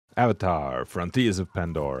Avatar, Frontiers of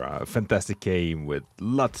Pandora, a fantastic game with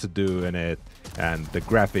lots to do in it, and the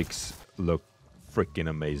graphics look freaking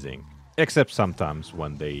amazing. Except sometimes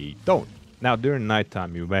when they don't. Now, during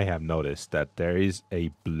nighttime, you may have noticed that there is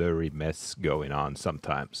a blurry mess going on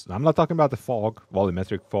sometimes. I'm not talking about the fog,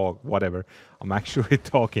 volumetric fog, whatever. I'm actually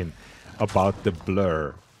talking about the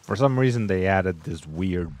blur. For some reason, they added this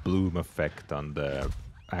weird bloom effect on the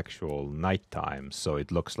actual nighttime, so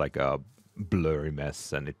it looks like a blurry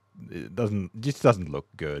mess, and it just doesn't look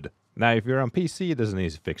good. Now, if you're on PC, there's an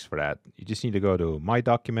easy fix for that. You just need to go to My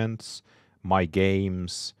Documents, My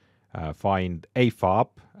Games, find AFOP,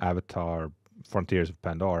 Avatar Frontiers of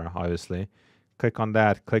Pandora, obviously. Click on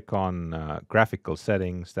that, click on graphical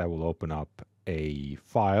settings. That will open up a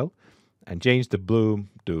file and change the bloom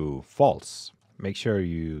to false. Make sure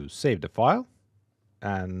you save the file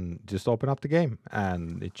and just open up the game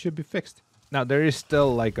and it should be fixed. Now, there is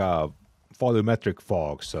still like a volumetric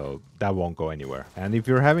fog, so that won't go anywhere. And if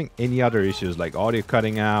you're having any other issues like audio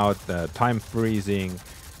cutting out, time freezing,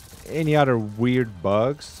 any other weird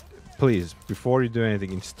bugs, please, before you do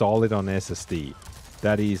anything, install it on SSD.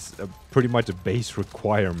 That is pretty much a base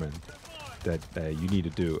requirement that you need to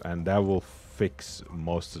do, and that will fix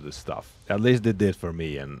most of the stuff. At least it did for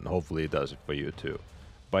me, and hopefully it does it for you too.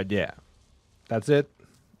 But yeah, that's it.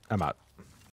 I'm out.